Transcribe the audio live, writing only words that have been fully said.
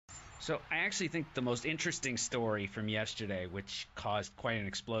So I actually think the most interesting story from yesterday, which caused quite an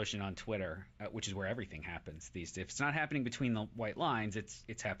explosion on Twitter, which is where everything happens these days. If it's not happening between the white lines,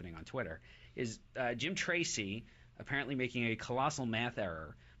 it's happening on Twitter, is Jim Tracy apparently making a colossal math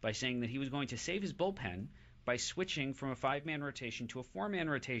error by saying that he was going to save his bullpen by switching from a 5-man rotation to a 4-man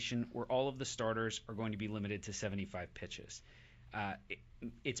rotation where all of the starters are going to be limited to 75 pitches.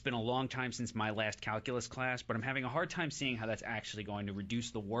 It's been a long time since my last calculus class, but I'm having a hard time seeing how that's actually going to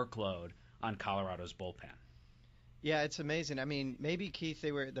reduce the workload on Colorado's bullpen. Yeah, it's amazing. I mean, maybe, Keith,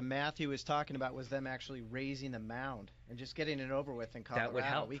 the math he was talking about was them actually raising the mound and just getting it over with in Colorado. That would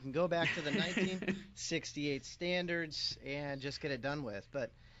help. We can go back to the 1968 standards and just get it done with.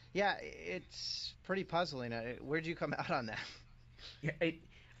 But, yeah, it's pretty puzzling. Where'd you come out on that? Yeah,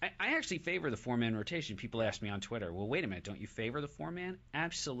 I actually favor the 4-man rotation. People ask me on Twitter, well, wait a minute, don't you favor the 4-man?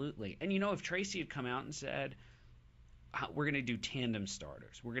 Absolutely. And, if Tracy had come out and said, we're going to do tandem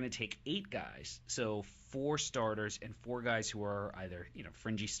starters. We're going to take 8 guys, so 4 starters and 4 guys who are either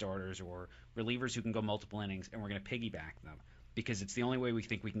fringy starters or relievers who can go multiple innings, and we're going to piggyback them because it's the only way we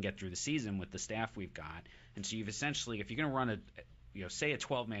think we can get through the season with the staff we've got. And so you've essentially, if you're going to run say a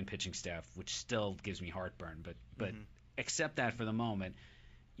 12-man pitching staff, which still gives me heartburn, but accept that for the moment,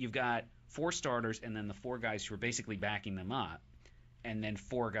 you've got 4 starters and then the 4 guys who are basically backing them up, and then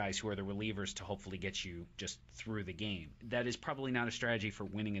 4 guys who are the relievers to hopefully get you just through the game. That is probably not a strategy for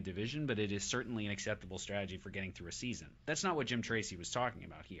winning a division, but it is certainly an acceptable strategy for getting through a season. That's not what Jim Tracy was talking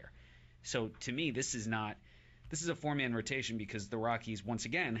about here. So to me, this is a 4-man rotation because the Rockies, once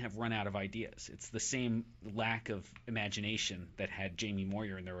again, have run out of ideas. It's the same lack of imagination that had Jamie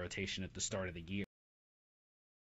Moyer in their rotation at the start of the year.